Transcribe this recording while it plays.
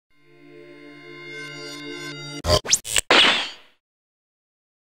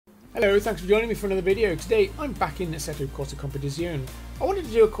Hello, thanks for joining me for another video. Today I'm back in Assetto Corsa Competizione. I wanted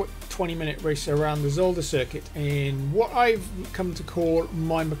to do a quick 20-minute race around the Zolder circuit in what I've come to call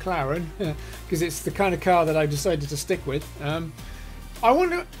my Mclaren, because it's the kind of car that I decided to stick with. I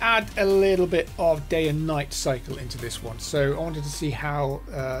want to add a little bit of day and night cycle into this one, so I wanted to see how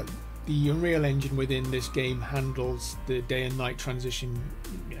the Unreal Engine within this game handles the day and night transition,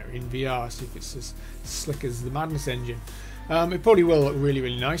 in VR, see if it's as slick as the Madness engine. It probably will look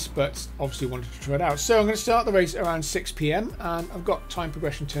really nice, but obviously wanted to try it out. So I'm going to start the race around 6 PM and I've got time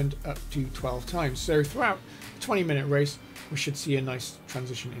progression turned up to 12 times. So throughout the 20-minute race we should see a nice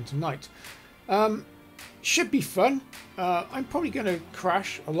transition into night. Should be fun. I'm probably going to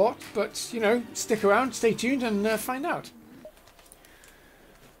crash a lot, but stick around, stay tuned and find out.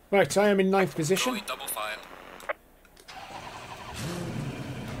 Right, I am in 9th position. Double fire.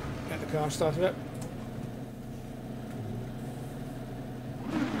 Get the car started up.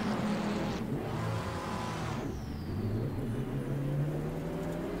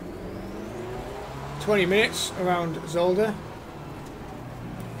 "20 minutes around Zolder."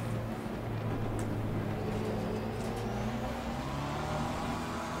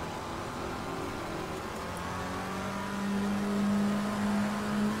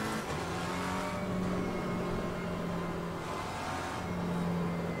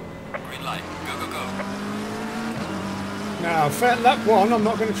 Green light. Go, go, go. Now, lap 1, I'm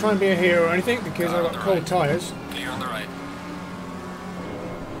not going to try and be a hero or anything because I've got cold tyres. Clear on the right.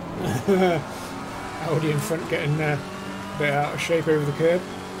 Audi in front getting a bit out of shape over the curb.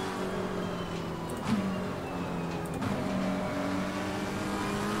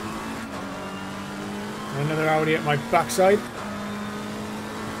 Another Audi at my backside.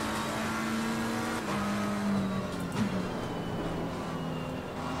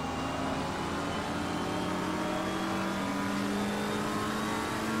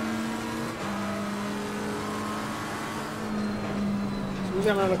 He's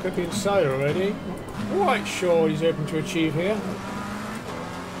having a look at the inside already. Not quite sure what he's hoping to achieve here.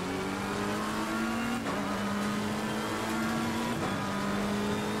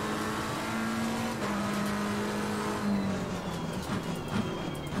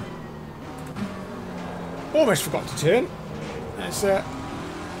 Almost forgot to turn. There's a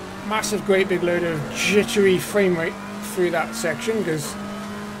massive, great big load of jittery frame rate through that section because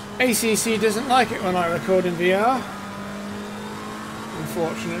ACC doesn't like it when I record in VR.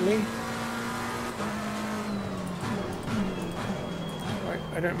 Unfortunately.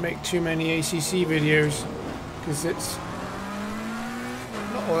 I don't make too many ACC videos because it's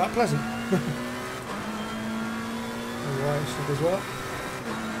not all that pleasant. As well.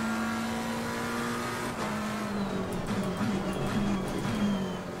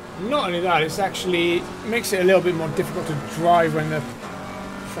 Not only that, it's actually makes it a little bit more difficult to drive when the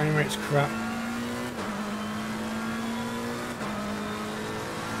frame rate's crap.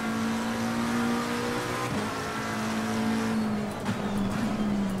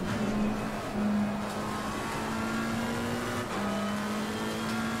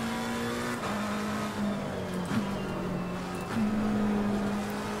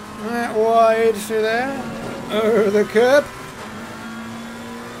 Wide through there, over the curb.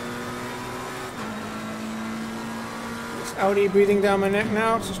 It's Audi breathing down my neck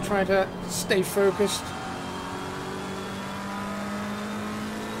now, just trying to stay focused.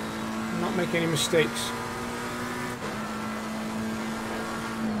 Not make any mistakes.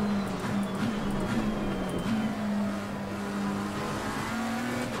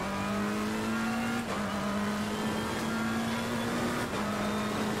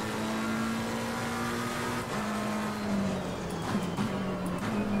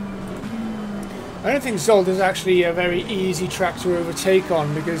 I don't think Zolder is actually a very easy track to overtake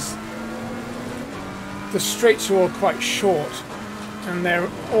on because the straights are all quite short and they're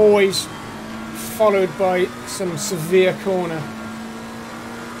always followed by some severe corner,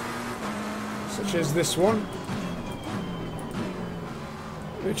 such as this one,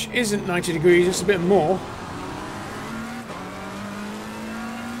 which isn't 90 degrees, it's a bit more.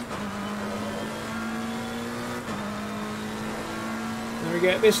 And we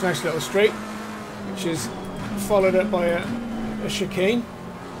get this nice little straight, which is followed up by a chicane.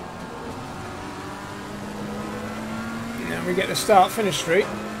 And then we get the start-finish straight,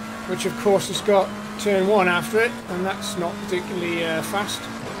 which of course has got turn 1 after it, and that's not particularly fast.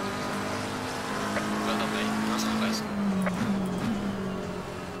 Well done, mate. That's the best.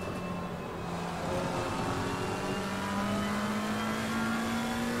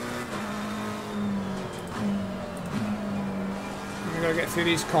 We've got to get through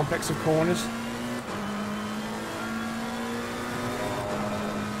these complex of corners.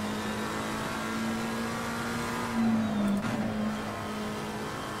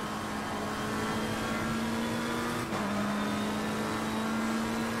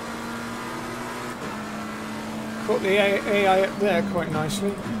 caught the AI up there quite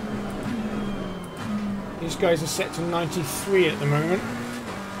nicely. These guys are set to 93 at the moment.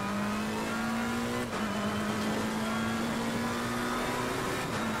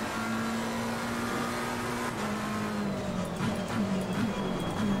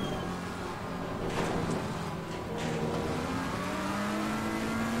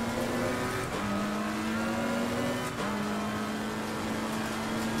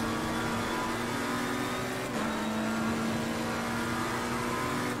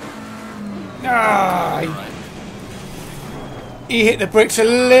 He hit the brakes a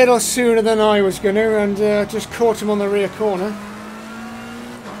little sooner than I was going to, and just caught him on the rear corner.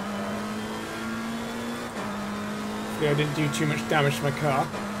 Hopefully I didn't do too much damage to my car.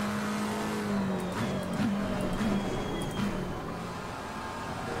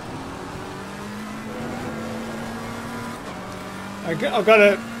 I've got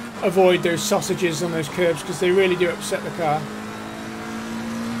to avoid those sausages on those curbs because they really do upset the car.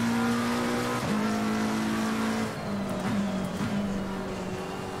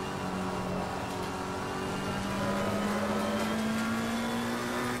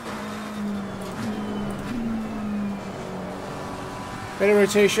 Bit of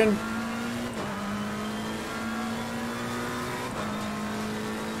rotation.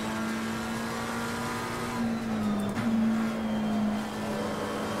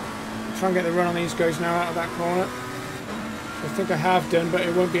 Try and get the run on these guys now out of that corner. I think I have done, but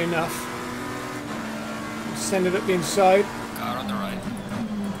it won't be enough. Send it up the inside. Car on the right.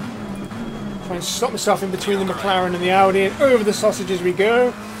 Try and stop myself in between the Mclaren and the Audi, and over the sausages we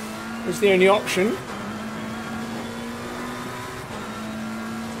go. It's the only option.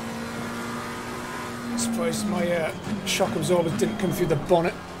 Surprised my shock absorbers didn't come through the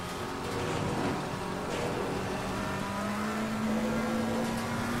bonnet.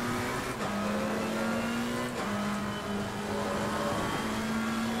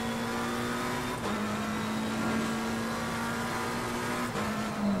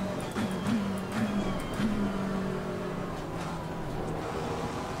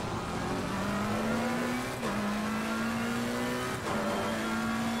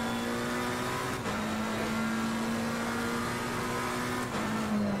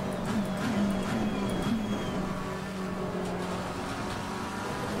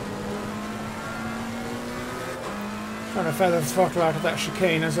 Trying to feather the throttle out of that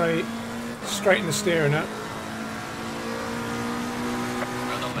chicane as I straighten the steering up.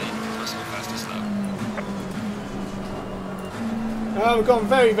 Well done, mate. That's not fast and slow. We've gone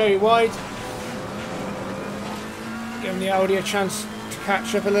very, very wide. Giving the Audi a chance to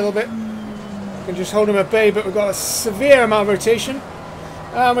catch up a little bit. Can just hold him at bay, but we've got a severe amount of rotation.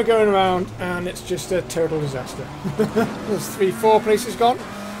 And we're going around, and it's just a total disaster. There's 3-4 places gone.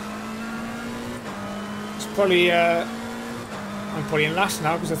 It's probably... I'm probably in last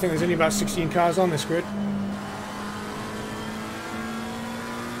now because I think there's only about 16 cars on this grid.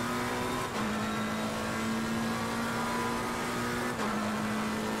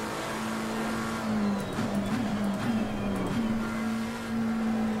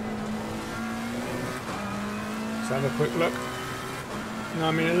 Let's have a quick look. No,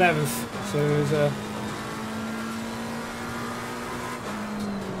 I'm in 11th, so there's a...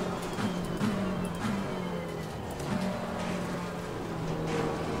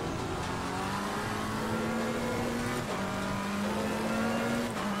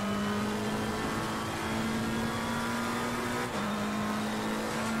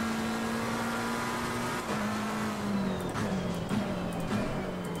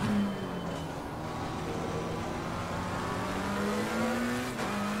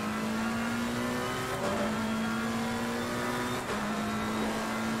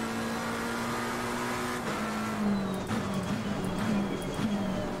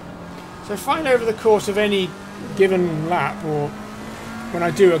 So I find over the course of any given lap, or when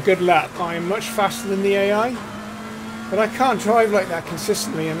I do a good lap, I'm much faster than the AI. But I can't drive like that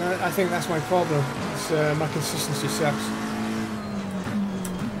consistently, and I think that's my problem. It's, my consistency sucks.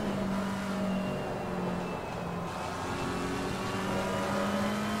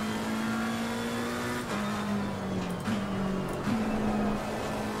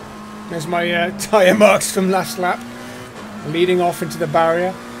 There's my tyre marks from last lap, leading off into the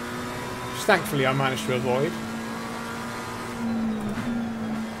barrier. Thankfully I managed to avoid.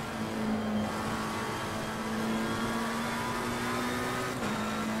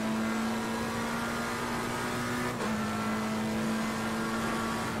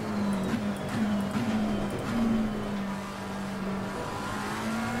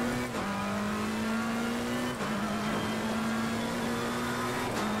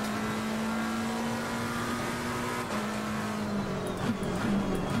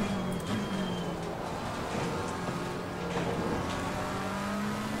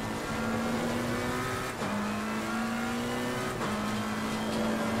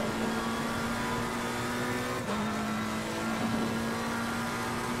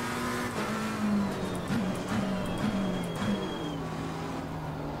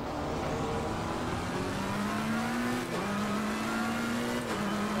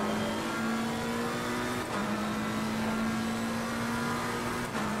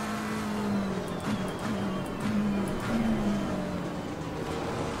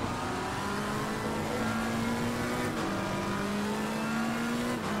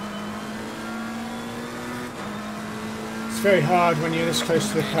 very hard when you're this close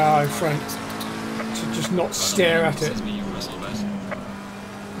to the car in front to just not stare at it.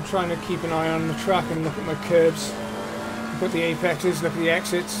 I'm trying to keep an eye on the track and look at my curbs, look at the apexes, look at the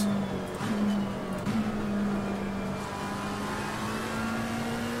exits.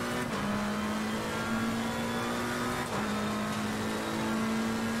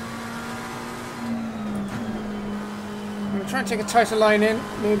 I'm going to try and take a tighter line in,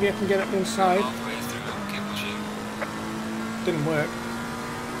 maybe I can get up inside. Didn't work.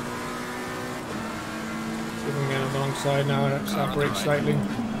 See if I can get on the wrong side now. Let's brake slightly.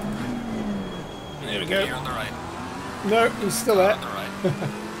 There we go. You're on the right. No, he's still there. On the right.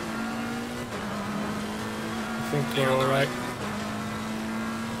 I think we're all right.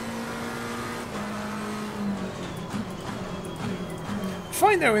 I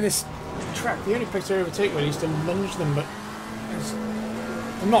find though in this track, the only place I overtake really is to lunge them, but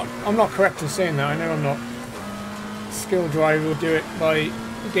I'm not correct in saying that. I know I'm not. Skill driver will do it by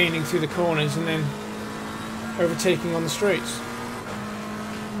gaining through the corners and then overtaking on the straights.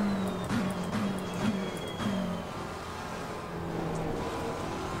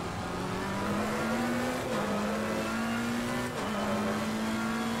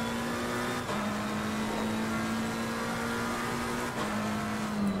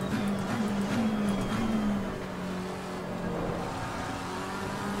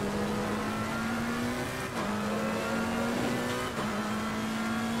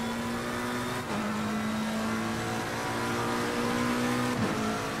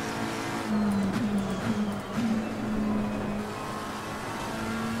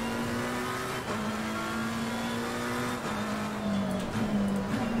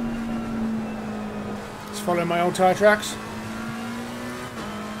 Follow my old tyre tracks.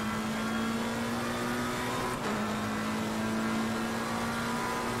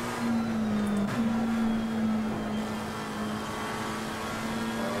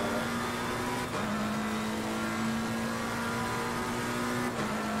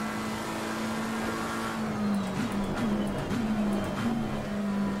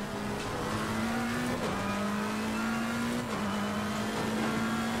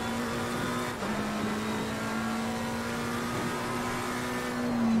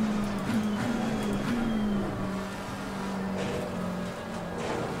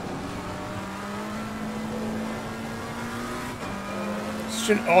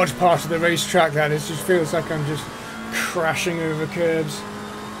 Such an odd part of the racetrack that it just feels like I'm just crashing over curbs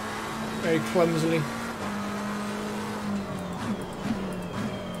very clumsily.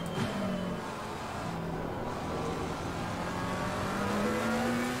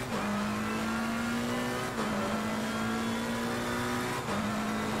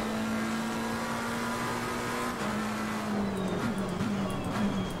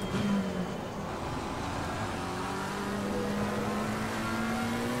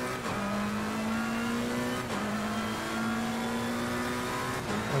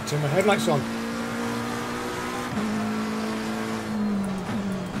 I'll turn my headlights on.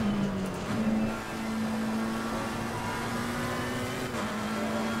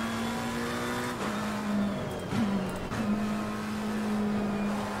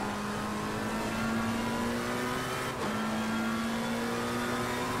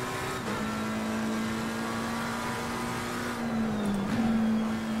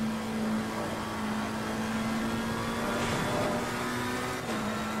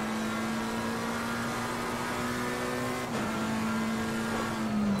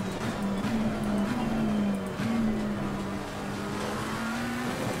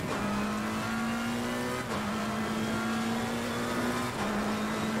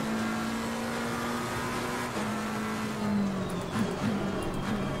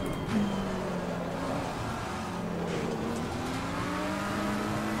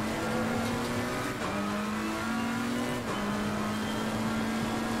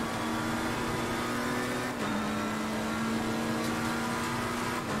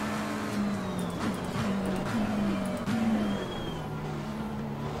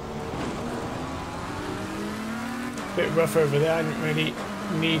 Bit rough over there. I didn't really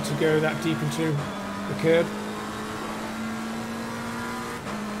need to go that deep into the curb.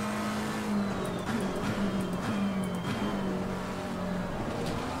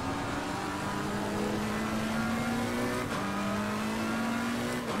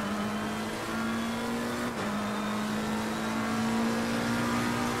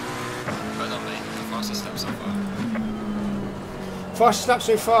 Well done, mate. The fastest lap so far. Fastest lap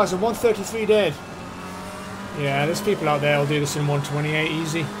so far is a 1:33 dead. Yeah, there's people out there who'll do this in 1:28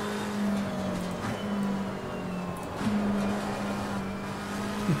 easy.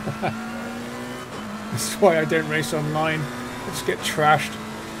 That's why I don't race online. I just get trashed.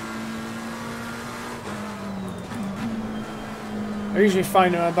 I usually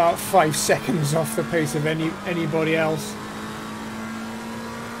find I'm about 5 seconds off the pace of anybody else.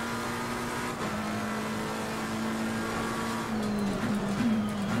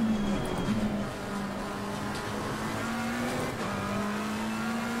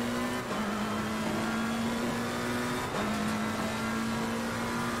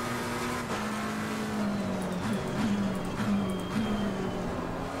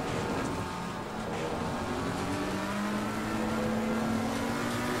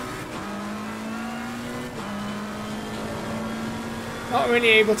 Not really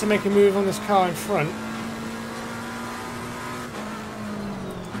able to make a move on this car in front.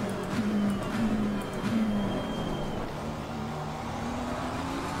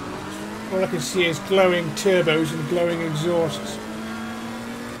 All I can see is glowing turbos and glowing exhausts.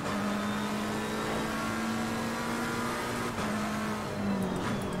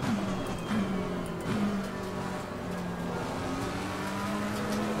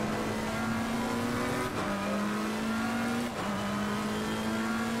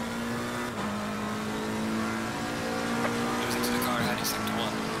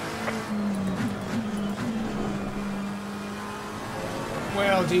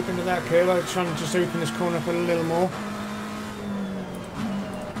 Well deep into that curve. I'm trying to just open this corner up a little more.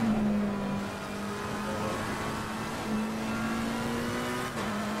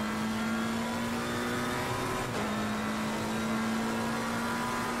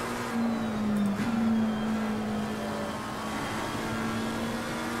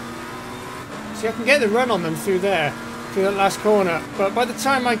 See, I can get the run on them through there, through that last corner, but by the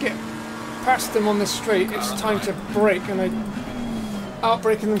time I get past them on the straight, it's time to brake, and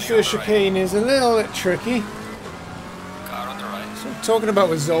outbraking them through a chicane is a little bit tricky. Car on the right. So I'm talking about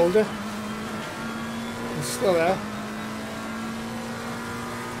with Zolder. He's still there.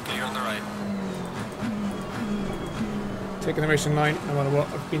 Clear on the right. Taking the racing line, no matter what.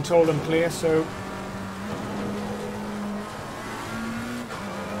 I've been told I'm clear, so...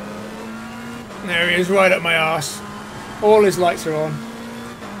 There he is, right up my arse. All his lights are on.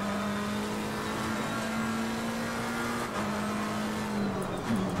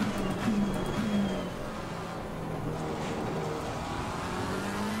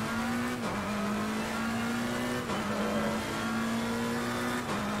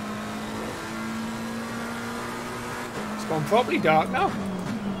 It's gone properly dark now.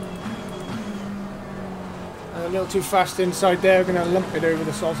 A little too fast inside there, going to lump it over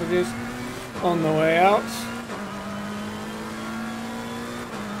the sausages on the way out.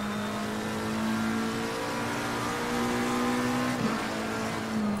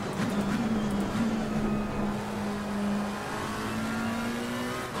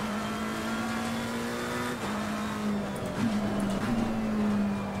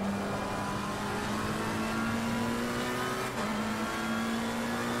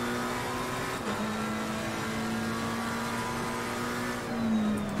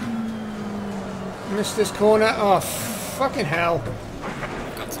 Missed this corner. Oh, fucking hell.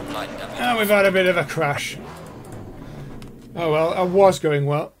 Got some light damage. And we've had a bit of a crash. Oh well, I was going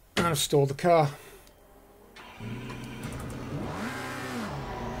well. And I've stalled the car.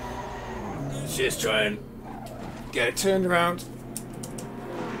 Let's just try and get it turned around.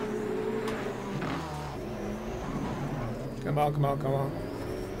 Come on, come on, come on.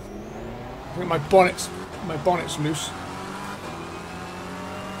 I think my bonnet's loose.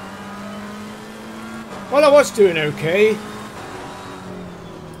 Well, I was doing okay.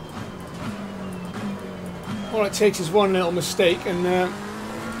 All it takes is one little mistake and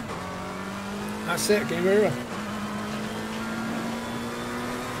that's it, game over.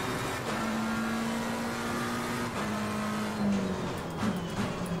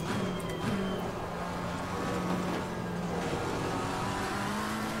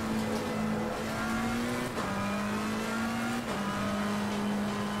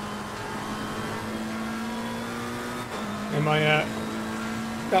 And my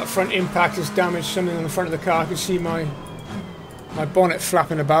that front impact has damaged something on the front of the car. I can see my bonnet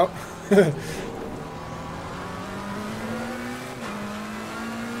flapping about. Yeah,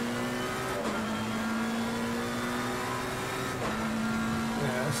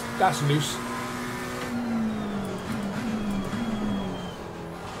 that's loose.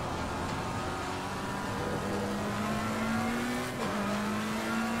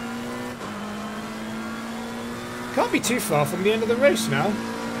 Can't be too far from the end of the race now.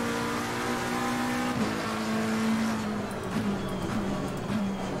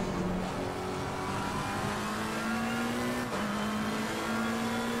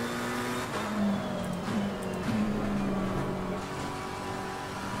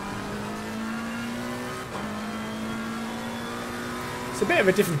 It's a bit of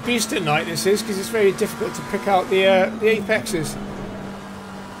a different beast at night, this is, because it's very difficult to pick out the apexes.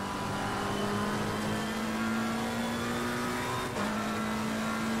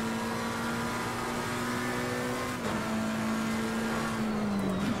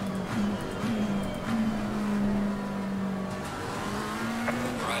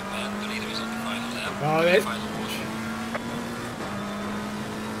 Right, man. The leader is on the final lap. Oh, The final push.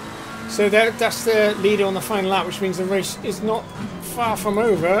 So that's the leader on the final lap, which means the race is not far from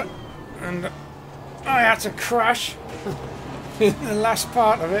over, and I had to crash in the last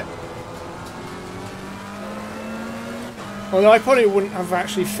part of it. Although I probably wouldn't have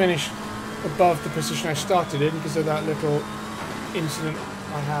actually finished above the position I started in because of that little incident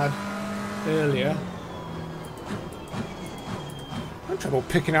I had earlier. I'm having trouble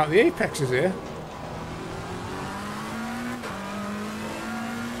picking out the apexes here.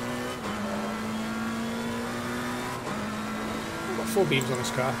 I've got 4 beams on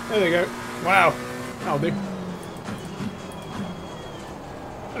this car. There they go. Wow. That'll do.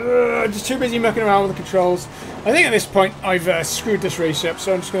 Just too busy mucking around with the controls. I think at this point I've screwed this race up,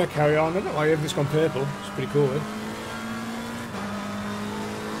 so I'm just going to carry on. I don't know why everything's gone purple. It's pretty cool, eh?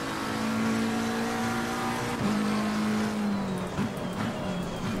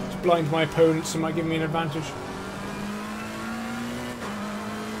 Just blind my opponents and might give me an advantage.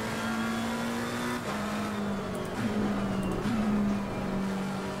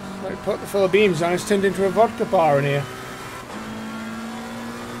 I put the full of beams on, it's turned into a vodka bar in here.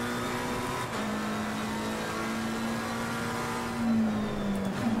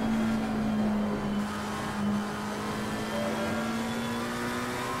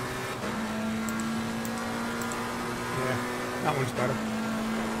 That one's better.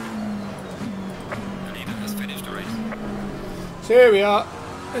 The leader has finished the race. So here we are.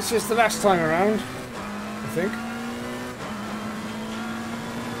 This is the last time around, I think.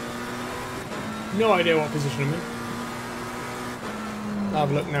 No idea what position I'm in. I'll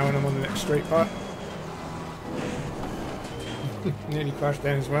have a look now when I'm on the next straight part. Nearly crashed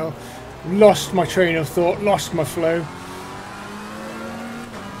then as well. Lost my train of thought, lost my flow.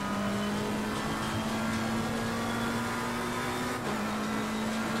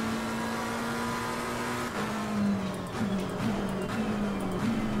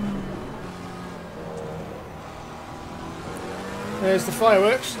 There's the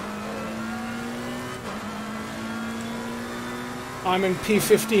fireworks. I'm in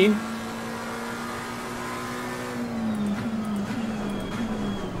P15.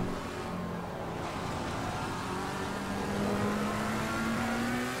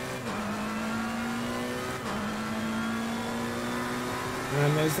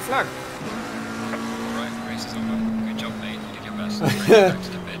 And there's the flag. Alright, the race is over. Good job, mate. You did your best. Back to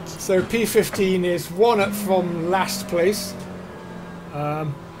the pits. So P15 is 1 up from last place.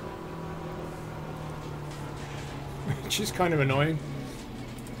 Which is kind of annoying.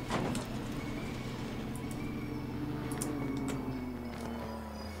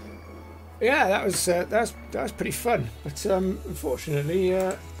 Yeah, that was pretty fun, but unfortunately,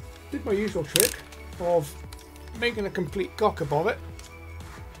 did my usual trick of making a complete cock up of it.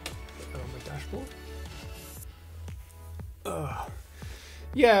 Put that on my dashboard.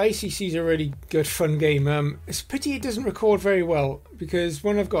 Yeah, ACC is a really good, fun game. It's a pity it doesn't record very well, because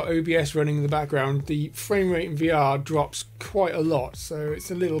when I've got OBS running in the background, the frame rate in VR drops quite a lot, so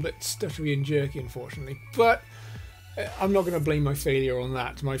it's a little bit stuttery and jerky, unfortunately. But I'm not going to blame my failure on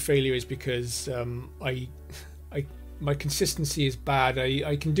that. My failure is because my consistency is bad.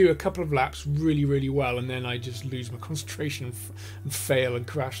 I can do a couple of laps really, really well, and then I just lose my concentration and fail and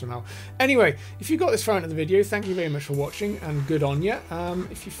crash somehow. Anyway, if you got this far into the video, thank you very much for watching, and good on you.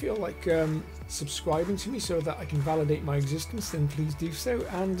 If you feel like subscribing to me so that I can validate my existence, then please do so.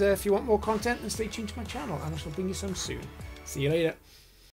 And if you want more content, then stay tuned to my channel, and I shall bring you some soon. See you later.